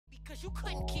cause you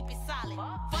couldn't keep it solid.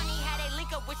 Funny how they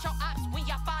link up with your ops when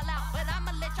y'all fall out. But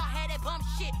I'ma let y'all have that bum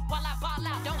shit while I ball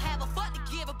out. Don't have a fuck to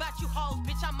give about you hoes,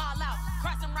 bitch, I'm all out.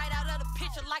 Crossing right out of the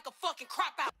picture like a fucking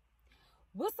crop out.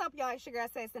 What's up, y'all? It's your girl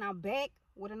Sass, and I'm back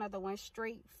with another one,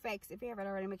 straight facts. If you haven't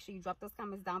already, make sure you drop those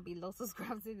comments down below.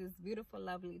 Subscribe to this beautiful,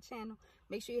 lovely channel.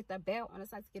 Make sure you hit the bell on the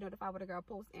side to get notified when the girl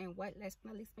posts. And what, last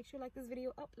but not least, make sure you like this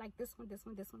video up, like this one, this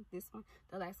one, this one, this one,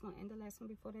 the last one, and the last one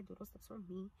before they do those steps for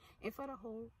me and for the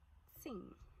whole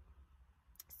team.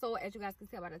 So as you guys can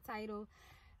see by the title,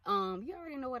 you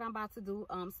already know what I'm about to do.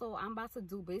 So I'm about to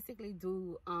basically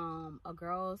do a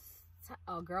girls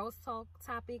talk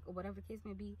topic, or whatever the case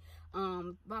may be.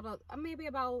 Maybe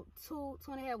about two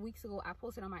and a half weeks ago, I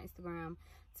posted on my Instagram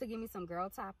to give me some girl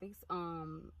topics,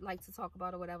 like to talk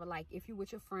about or whatever. Like if you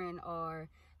with your friend, or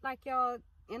like y'all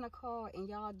in a car and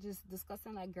y'all just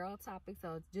discussing like girl topics,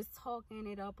 or just talking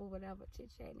it up or whatever,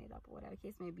 chit-chatting it up or whatever the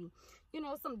case may be, you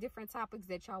know, some different topics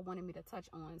that y'all wanted me to touch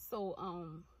on. So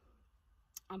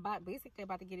I'm basically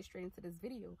about to get it straight into this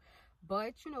video.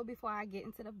 But you know, before I get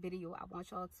into the video, I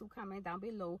want y'all to comment down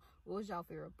below what was y'all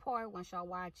favorite part once y'all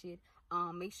watch it.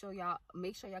 Make sure y'all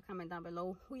comment down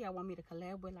below who y'all want me to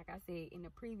collab with, like I said in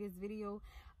the previous video.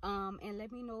 And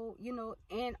let me know, you know,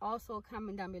 and also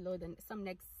comment down below some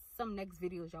next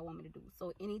videos y'all want me to do.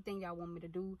 So anything y'all want me to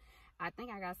do, I think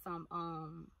I got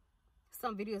some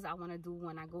videos I want to do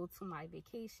when I go to my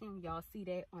vacation. Y'all see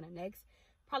that on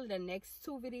probably the next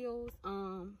two videos,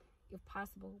 if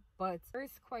possible. But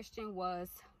first question was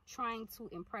trying to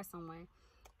impress someone.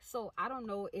 So I don't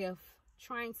know if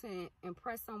trying to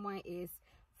impress someone is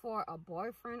for a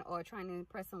boyfriend or trying to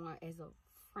impress someone as a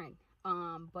friend.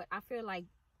 But I feel like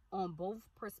on both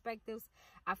perspectives,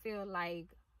 I feel like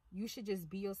you should just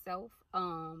be yourself,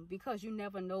 because you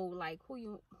never know like who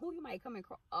you might come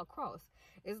across.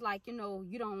 It's like, you know,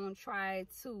 you don't want to try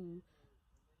to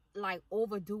like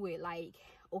overdo it. Like,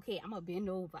 okay, I'm gonna bend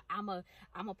over, I'm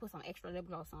gonna put some extra lip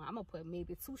gloss on, I'm gonna put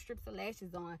maybe 2 strips of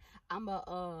lashes on, I'm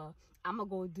gonna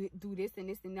go do this and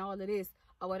this and all of this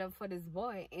or whatever for this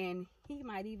boy, and he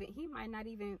might not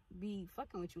even be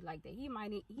fucking with you like that. He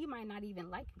might not even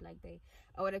like you like that,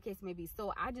 or whatever the case may be.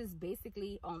 So I just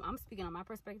basically, I'm speaking on my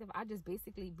perspective, I just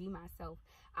basically be myself.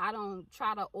 I don't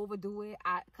try to overdo it,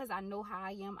 because I know how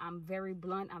I am. I'm very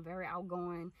blunt, I'm very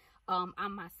outgoing,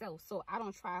 I'm myself. So I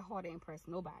don't try hard to impress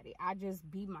nobody. I just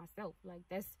be myself. Like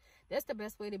that's the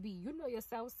best way to be. You know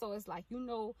yourself, so it's like you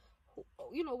know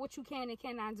what you can and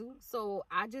cannot do. So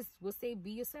I just would say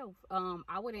be yourself.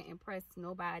 I wouldn't impress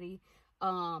nobody.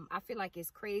 I feel like it's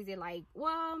crazy, like,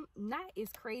 well, not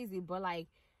it's crazy, but like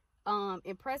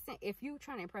if you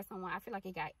trying to impress someone, I feel like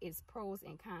it got its pros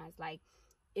and cons. Like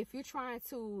if you're trying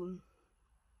to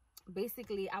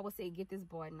basically, I would say, get this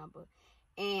boy number,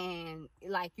 and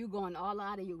like you going all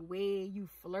out of your way, you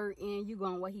flirting, you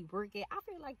going where he work at, I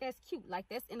feel like that's cute. Like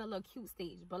that's in a little cute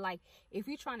stage. But like if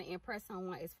you're trying to impress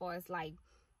someone as far as like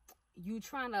you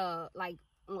trying to like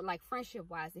friendship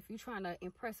wise, if you're trying to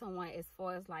impress someone as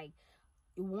far as like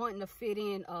wanting to fit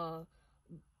in,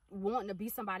 wanting to be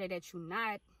somebody that you're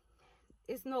not,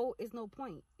 it's no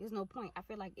point. I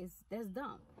feel like that's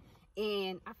dumb,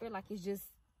 and I feel like it's just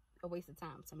a waste of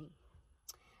time to me.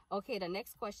 Okay, the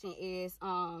next question is,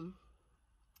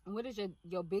 what is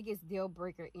your biggest deal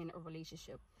breaker in a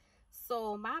relationship?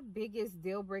 So my biggest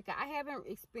deal breaker, I haven't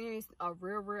experienced a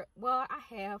real, well,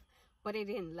 I have, but it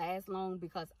didn't last long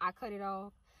because I cut it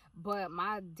off. But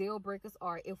my deal breakers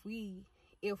are if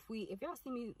y'all see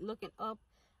me looking up,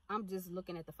 I'm just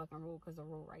looking at the fucking rule, because the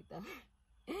rule right there.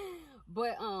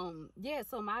 But yeah,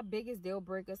 so my biggest deal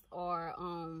breakers are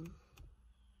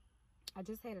I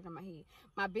just had it in my head.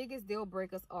 My biggest deal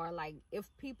breakers are like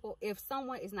if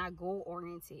someone is not goal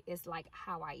oriented. It's like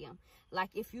how I am. Like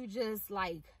if you just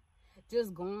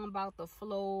going about the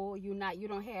flow, you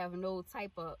don't have no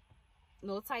type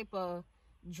of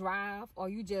drive, or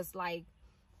you just like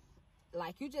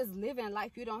you just living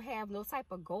life, you don't have no type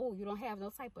of goal, you don't have no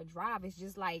type of drive. It's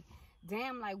just like,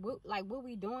 damn, what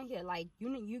we doing here? Like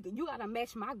you gotta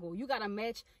match my goal, you gotta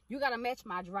match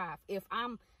my drive. If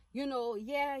I'm, you know,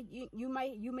 yeah, you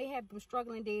may have some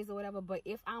struggling days or whatever, but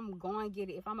if I'm going to get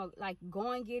it, if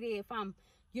if I'm,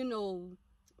 you know,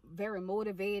 very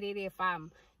motivated, if I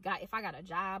got a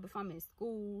job, if I'm in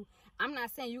school, I'm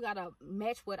not saying you gotta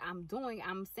match what I'm doing.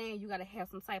 I'm saying you gotta have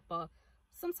some type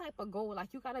of goal. Like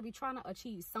you gotta be trying to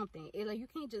achieve something. Like you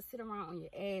can't just sit around on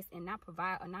your ass and not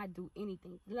provide or not do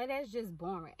anything. Like that's just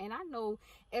boring. And I know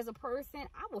as a person,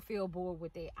 I will feel bored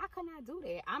with that. I could not do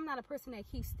that. I'm not a person that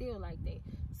keeps still like that.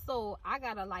 So I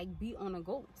gotta like be on a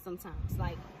go sometimes.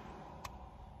 Like,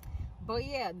 but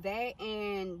yeah, that,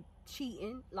 and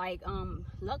cheating. Like,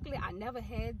 luckily I never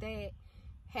had that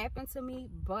happen to me,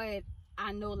 but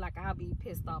I know, like, I'll be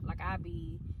pissed off. Like, I'll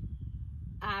be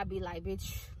like,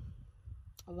 bitch,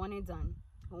 one and done.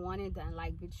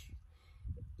 Like, bitch,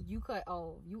 you cut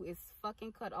off. You is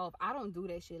fucking cut off. I don't do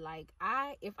that shit. Like,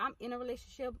 if I'm in a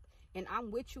relationship and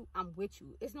I'm with you, I'm with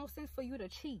you. It's no sense for you to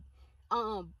cheat.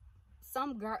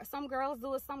 Some girls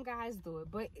do it, some guys do it,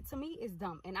 but to me it's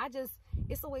dumb, and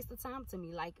it's a waste of time to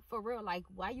me. Like, for real, like,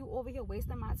 why you over here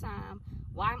wasting my time?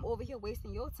 Why I'm over here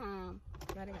wasting your time?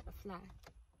 Y'all, they got to fly.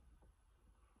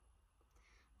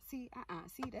 See,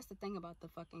 see, that's the thing about the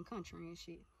fucking country and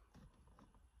shit.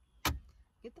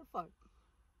 Get the fuck.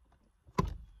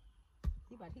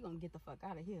 He gonna get the fuck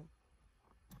out of here.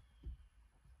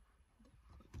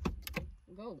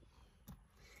 Go.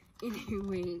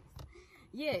 Anyways,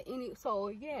 yeah. So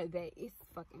yeah, that it's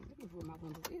fucking. Let me roll my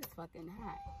windows. It's fucking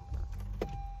hot.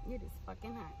 It is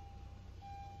fucking hot.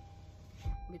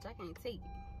 Bitch, I can't take it.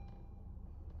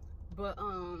 But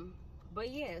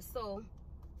yeah. So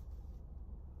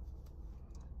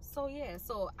yeah.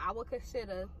 So I would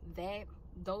consider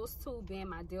those two being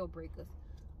my deal breakers.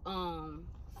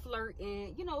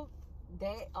 Flirting, you know,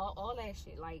 that all that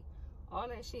shit. Like, all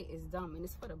that shit is dumb, and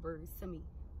it's for the birds to me.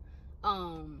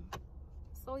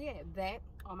 So yeah,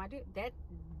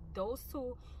 those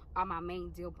two are my main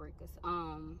deal breakers.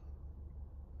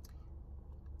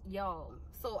 Y'all,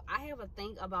 so I have a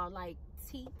thing about, like,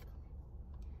 teeth.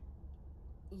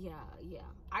 Yeah,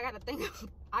 I gotta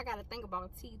think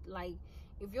about teeth. Like,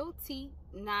 if your teeth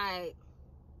not,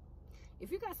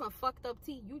 if you got some fucked up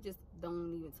teeth, you just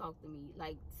don't even talk to me.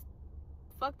 Like,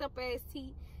 fucked up ass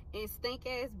teeth and stink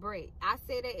ass bread. I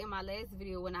said that in my last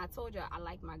video when I told y'all I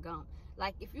like my gum.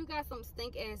 Like, if you got some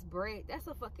stink ass bread, that's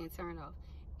a fucking turn off.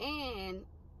 And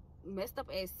messed up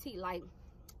ass teeth, like,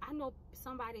 I know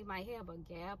somebody might have a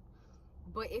gap,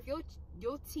 but if your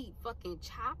teeth fucking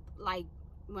chop, like,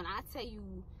 when I tell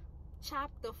you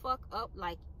chop the fuck up,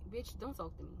 like, bitch, don't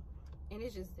talk to me. And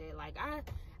it's just that, like,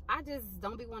 I just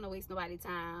don't be want to waste nobody's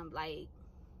time. Like,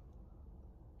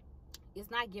 it's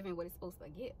not giving what it's supposed to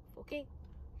give, okay?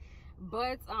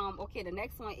 But okay, the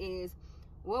next one is,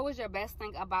 what was your best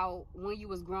thing about when you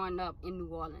was growing up in New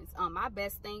Orleans? My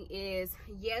best thing is,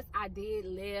 yes, I did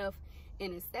live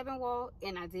in the 7th Ward,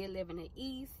 and I did live in the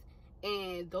East,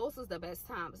 and those was the best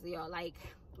times, y'all. Like,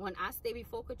 when I stayed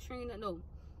before Katrina,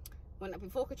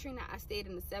 before Katrina, I stayed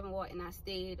in the 7th Ward, and I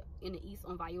stayed in the East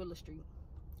on Viola Street.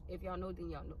 If y'all know, then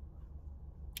y'all know.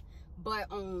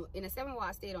 But in the 7th Ward,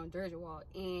 I stayed on Durga Ward,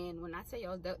 and when I tell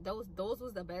y'all, those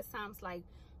was the best times. Like,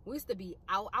 we used to be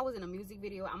out. I was in a music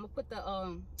video. I'm gonna put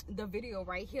the video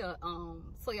right here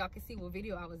so y'all can see what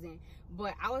video I was in.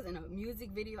 But I was in a music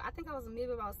video. I think I was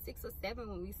maybe about 6 or 7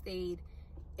 when we stayed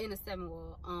in the 7th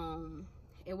Ward.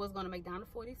 It was going to McDonald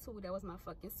 42. That was my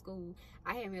fucking school.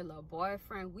 I had me a little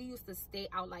boyfriend. We used to stay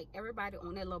out, like, everybody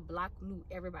on that little block knew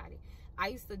everybody. I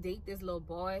used to date this little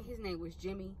boy. His name was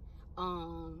Jimmy.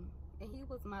 And he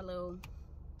was my little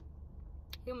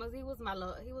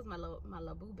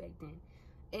boo back then.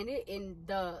 And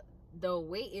the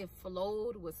way it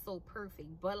flowed was so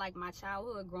perfect. But, like, my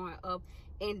childhood growing up,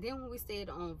 and then when we stayed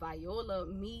on Viola,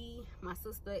 me, my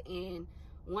sister, and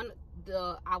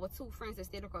our 2 friends that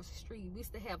stayed across the street, we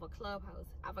used to have a clubhouse.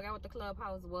 I forgot what the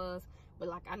clubhouse was, but,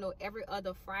 like, I know every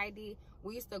other Friday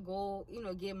we used to go, you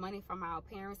know, get money from our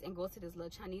parents and go to this little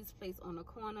Chinese place on the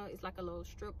corner. It's like a little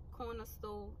strip corner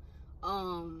store,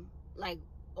 like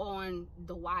on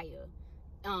the wire.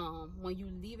 When you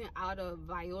leaving out of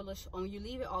Viola, when you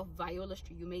leave it off Viola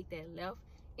Street, you make that left,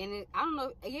 and I don't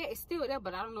know, yeah, it's still there,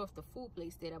 but I don't know if the food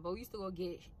place did that. But we used to go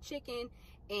get chicken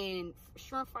and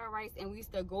shrimp fried rice, and we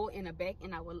used to go in the back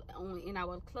in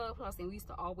our clubhouse, and we used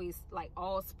to always, like,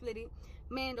 all split it.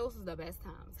 Man, those was the best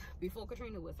times. Before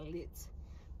Katrina was lit,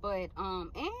 but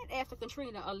and after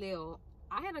Katrina a little,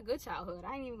 I had a good childhood.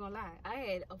 I ain't even gonna lie. I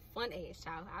had a fun ass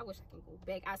childhood. I wish I can go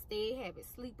back. I stayed having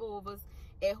sleepovers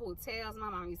at hotels. My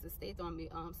mom used to stay throwing me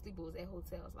sleepovers at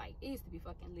hotels. Like, it used to be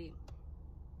fucking lit.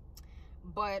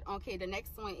 But okay, the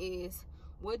next one is,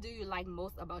 what do you like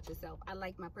most about yourself? I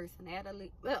like my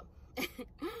personality. Well,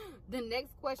 the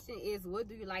next question is, what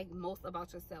do you like most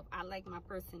about yourself? I like my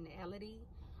personality.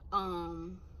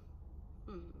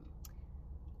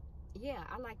 Yeah,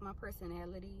 I like my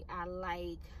personality. I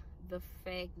like the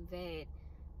fact that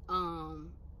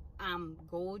I'm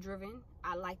goal driven.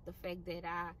 I like the fact that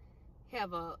I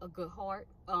have a good heart,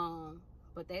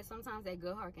 but that sometimes that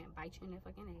good heart can bite you in the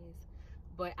fucking ass.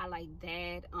 But I like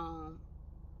that.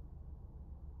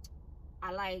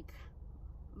 I like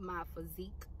my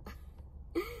physique.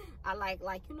 I like,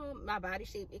 you know, my body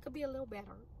shape. It could be a little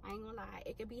better. I ain't gonna lie.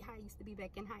 It could be how I used to be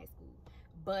back in high school.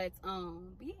 But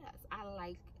yes, I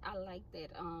like that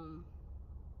I'm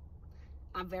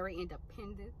very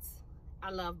independent. I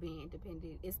love being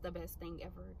independent. It's the best thing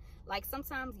ever. Like,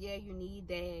 sometimes, yeah, you need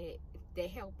that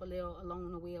help a little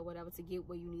along the way or whatever to get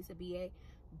where you need to be at.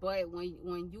 But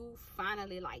when you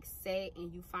finally like set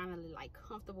and you finally like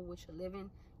comfortable with your living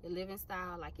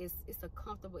style, like it's a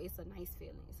comfortable, it's a nice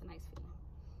feeling. It's a nice feeling.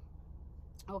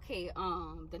 Okay,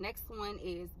 the next one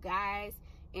is guys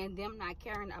and them not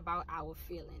caring about our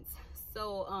feelings.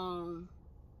 So how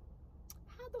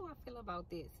do I feel about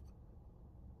this?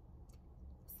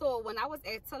 So when I was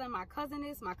telling my cousin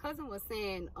this, my cousin was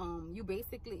saying, you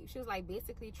basically, she was like,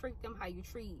 basically treat them how you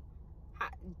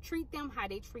treat them how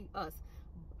they treat us.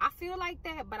 I feel like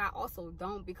that, but I also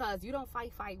don't, because you don't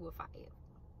fight fire with fire.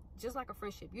 Just like a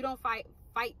friendship, you don't fight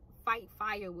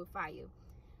fire with fire.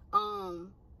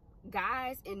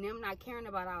 Guys and them not caring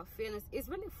about our feelings, it's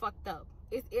really fucked up.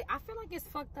 I feel like it's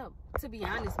fucked up, to be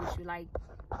honest with you. Like,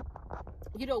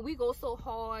 you know, we go so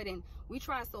hard and we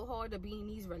try so hard to be in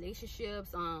these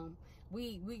relationships.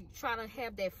 We try to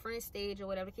have that friend stage or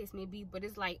whatever the case may be, but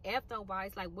it's like after a while,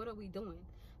 it's like, what are we doing?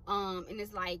 And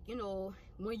it's like, you know,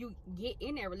 when you get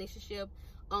in that relationship,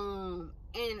 and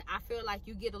I feel like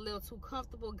you get a little too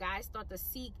comfortable, guys start to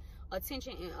seek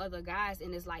attention in other guys,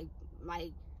 and it's like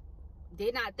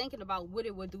they're not thinking about what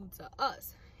it would do to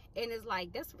us. And it's like,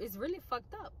 it's really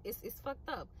fucked up. It's fucked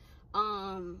up.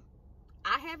 I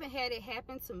haven't had it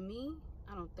happen to me.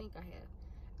 I don't think I have.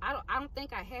 I don't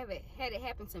think I have had it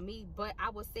happen to me, but I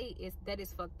would say that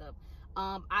it's fucked up.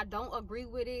 I don't agree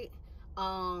with it.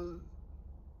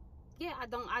 Yeah, I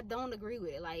don't agree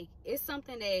with it. Like, it's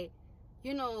something that,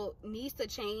 you know, needs to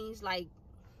change, like,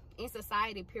 in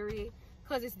society, period.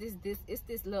 Because it's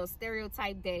this little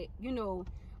stereotype that, you know,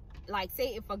 like,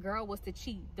 say if a girl was to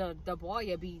cheat, the boy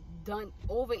would be done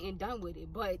over and done with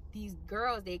it. But these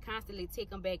girls, they constantly take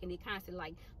them back, and they constantly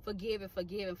like forgiving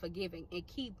and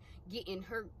keep getting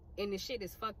hurt, and the shit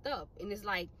is fucked up. And it's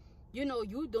like, you know,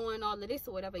 you doing all of this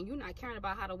or whatever, and you're not caring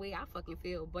about how the way I fucking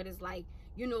feel. But it's like,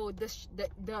 you know, the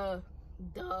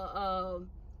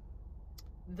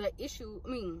issue, I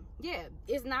mean, yeah,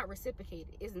 it's not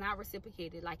reciprocated. It's not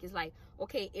reciprocated. Like, it's like,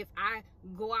 okay, if I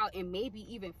go out and maybe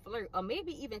even flirt or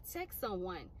maybe even text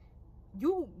someone,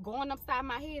 you going upside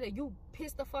my head or you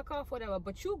pissed the fuck off, whatever,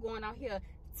 but you going out here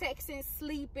texting,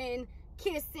 sleeping,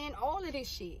 kissing, all of this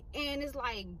shit. And it's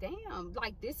like, damn,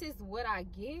 like, this is what I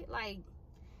get. Like,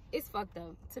 it's fucked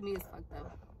up. To me, it's fucked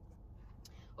up.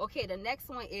 Okay, the next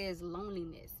one is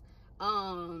loneliness.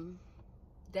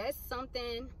 That's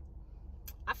something,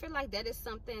 I feel like that is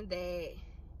something that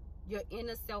your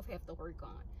inner self have to work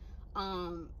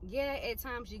on. Yeah, at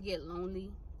times you get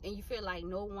lonely and you feel like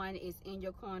no one is in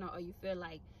your corner, or you feel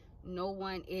like no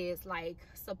one is like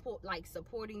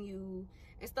supporting you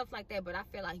and stuff like that. But I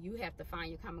feel like you have to find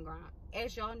your common ground.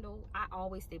 As y'all know, I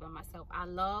always stay by myself. I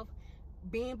love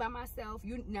being by myself.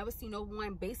 You never see no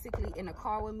one basically in a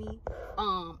car with me.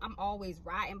 I'm always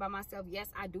riding by myself. Yes,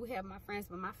 I do have my friends,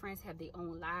 but my friends have their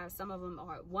own lives. Some of them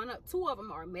are, two of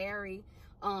them are married.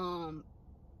 3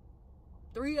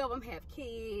 of them have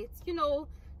kids, you know,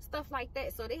 stuff like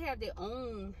that. So they have their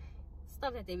own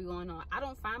stuff that they be going on. I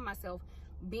don't find myself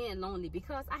being lonely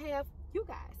because I have you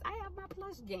guys. I have my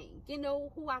plush gang, you know,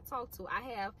 who I talk to. I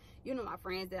have, you know, my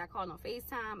friends that I call on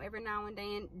FaceTime every now and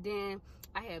then.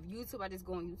 I have YouTube. I just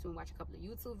go on YouTube and watch a couple of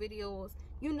YouTube videos.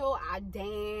 You know, I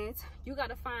dance. You got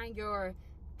to find your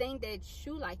thing that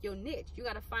you like, your niche. You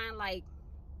got to find like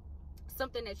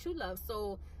something that you love.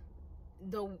 So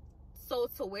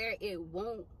to where it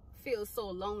won't feel so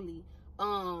lonely.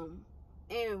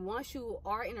 And once you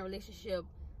are in a relationship,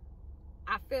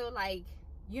 I feel like,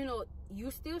 you know,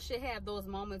 you still should have those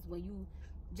moments when you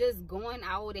just going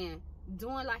out and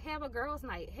doing, like, have a girls'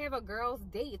 night, have a girls'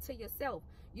 date to yourself.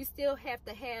 You still have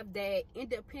to have that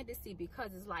independency,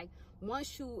 because it's like,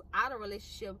 once you out of a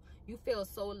relationship, you feel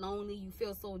so lonely, you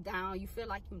feel so down, you feel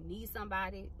like you need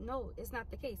somebody. No, it's not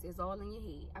the case. It's all in your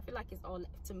head. I feel like it's all,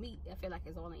 to me, I feel like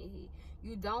it's all in your head.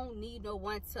 You don't need no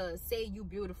one to say you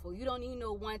beautiful. You don't need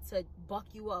no one to buck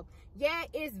you up. Yeah,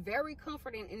 it's very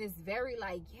comforting, and it's very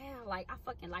like, yeah, like, I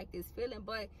fucking like this feeling.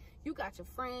 But you got your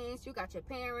friends, you got your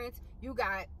parents, you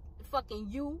got fucking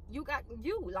you got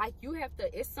you. Like, you have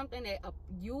to, it's something that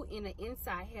you in the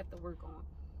inside have to work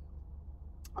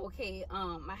on. Okay,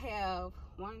 I have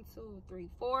 1, 2, 3,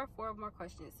 4 more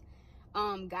questions.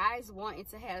 Guys wanting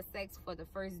to have sex for the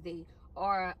first date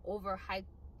or over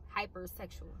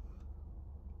hypersexual.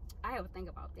 I have a thing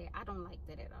about that. I don't like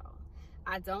that at all.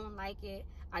 I don't like it.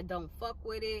 I don't fuck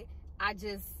with it. I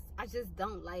just just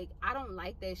don't like, I don't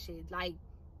like that shit. Like,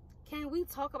 can we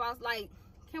talk about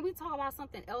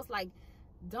something else? Like,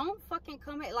 don't fucking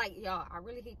come at, like, y'all, I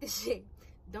really hate this shit.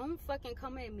 Don't fucking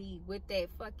come at me with that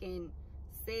fucking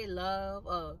say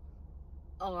love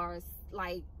or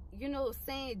like, you know,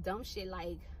 saying dumb shit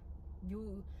like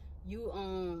you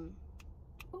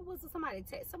what was it? Somebody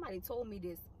told me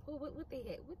this. What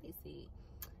they said?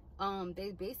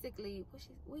 They basically,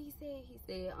 what he said,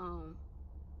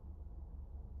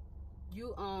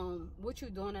 what you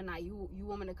doing tonight? You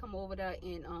want me to come over there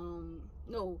and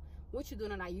no, what you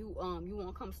doing tonight? You want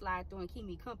to come slide through and keep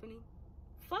me company?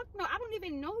 Fuck no, I don't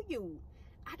even know you.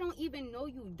 I don't even know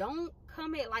you. Don't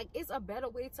come at, like, it's a better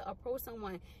way to approach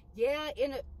someone. Yeah,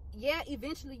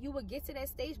 eventually you will get to that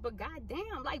stage, but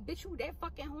goddamn, like, bitch, you that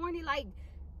fucking horny, like,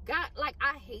 God, like,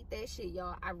 I hate that shit,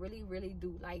 y'all. I really, really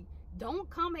do. Like, don't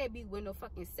come at me with no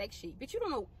fucking sex shit. But you don't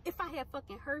know if I have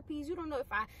fucking herpes. You don't know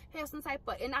if I have some type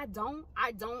of, and I don't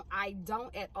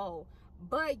at all.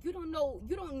 But you don't know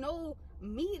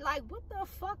me. Like, what the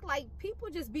fuck? Like, people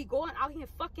just be going out here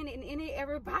fucking and in it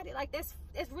everybody. Like, that's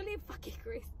really fucking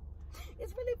crazy.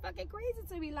 It's really fucking crazy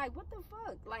to me. Like, what the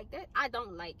fuck? Like, that, I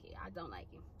don't like it. I don't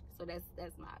like it. So that's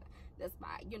my,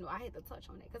 you know, I had to touch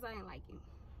on that because I didn't like it.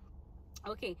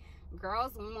 Okay,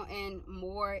 girls want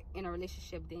more in a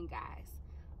relationship than guys.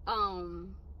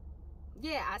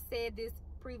 Yeah, I said this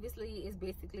previously. It's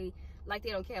basically like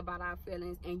they don't care about our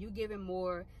feelings, and you giving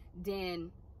more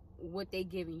than what they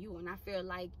giving you. And I feel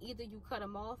like either you cut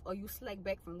them off or you slack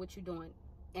back from what you're doing.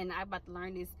 And I'm about to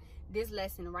learn this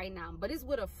lesson right now. But it's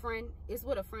with a friend. It's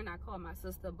with a friend I call my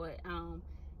sister. But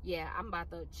yeah, I'm about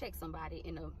to check somebody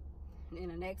in the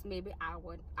next maybe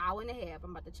hour and a half. I'm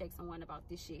about to check someone about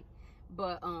this shit.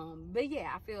 But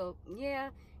yeah, I feel,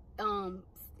 yeah,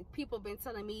 people been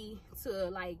telling me to,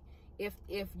 like, if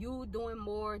you doing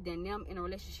more than them in a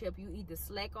relationship, you either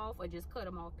slack off or just cut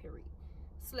them off, period.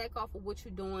 Slack off of what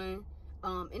you're doing,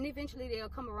 and eventually they'll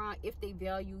come around if they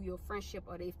value your friendship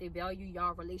or if they value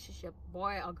your relationship.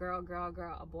 Boy or girl, a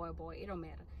boy or boy, it don't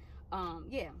matter.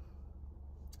 Yeah,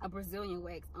 a Brazilian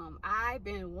wax. I've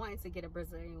been wanting to get a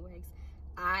Brazilian wax.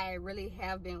 I really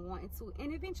have been wanting to,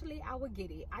 and eventually I will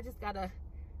get it. I just gotta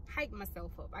hype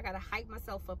myself up. I gotta hype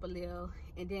myself up a little,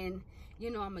 and then, you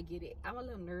know, I'm gonna get it. I'm a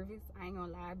little nervous, I ain't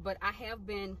gonna lie, but I have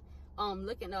been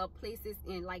looking up places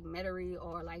in, like, Metairie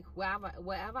or, like,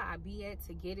 wherever I be at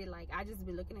to get it. Like, I just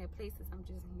been looking at places.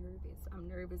 I'm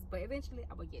nervous, but eventually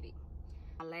I will get it.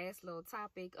 My last little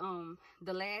topic,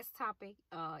 the last topic,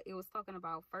 it was talking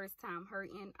about first time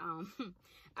hurting.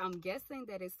 I'm guessing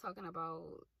that it's talking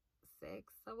about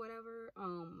sex or whatever.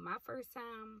 My first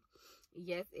time,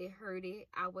 yes, it hurted.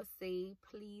 I would say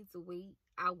please wait.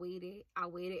 I waited,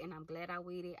 and I'm glad I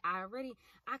waited. I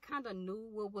kind of knew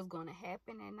what was going to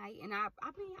happen that night, and I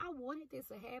mean, I wanted this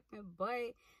to happen,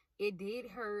 but it did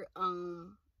hurt.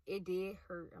 It did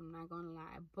hurt, I'm not gonna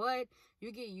lie, but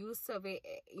you get used to it.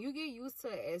 You get used to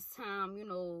it as time, you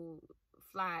know,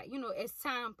 as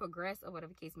time progresses or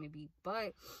whatever the case may be.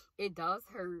 But it does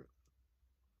hurt.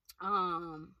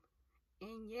 And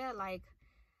yeah, like,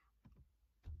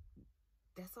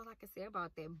 that's all I can say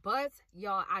about that. But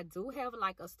y'all, I do have,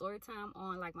 like, a story time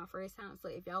on, like, my first time. So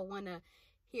if y'all want to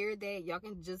hear that, y'all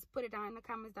can just put it down in the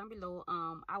comments down below.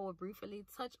 I will briefly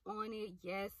touch on it.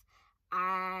 Yes,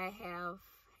 I have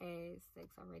had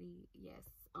sex already. Yes.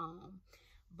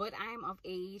 But I am of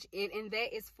age, and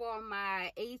that is for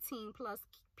my 18+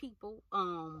 people.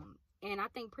 And I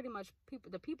think pretty much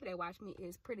the people that watch me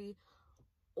is pretty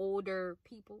older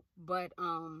people. But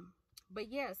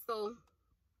yeah, so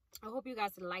I hope you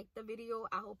guys liked the video.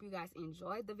 I hope you guys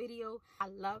enjoyed the video. I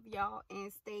love y'all,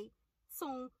 and stay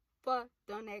tuned for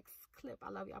the next clip. I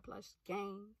love y'all, plush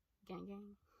gang. You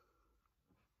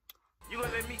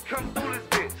gonna let me come through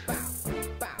this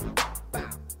bitch?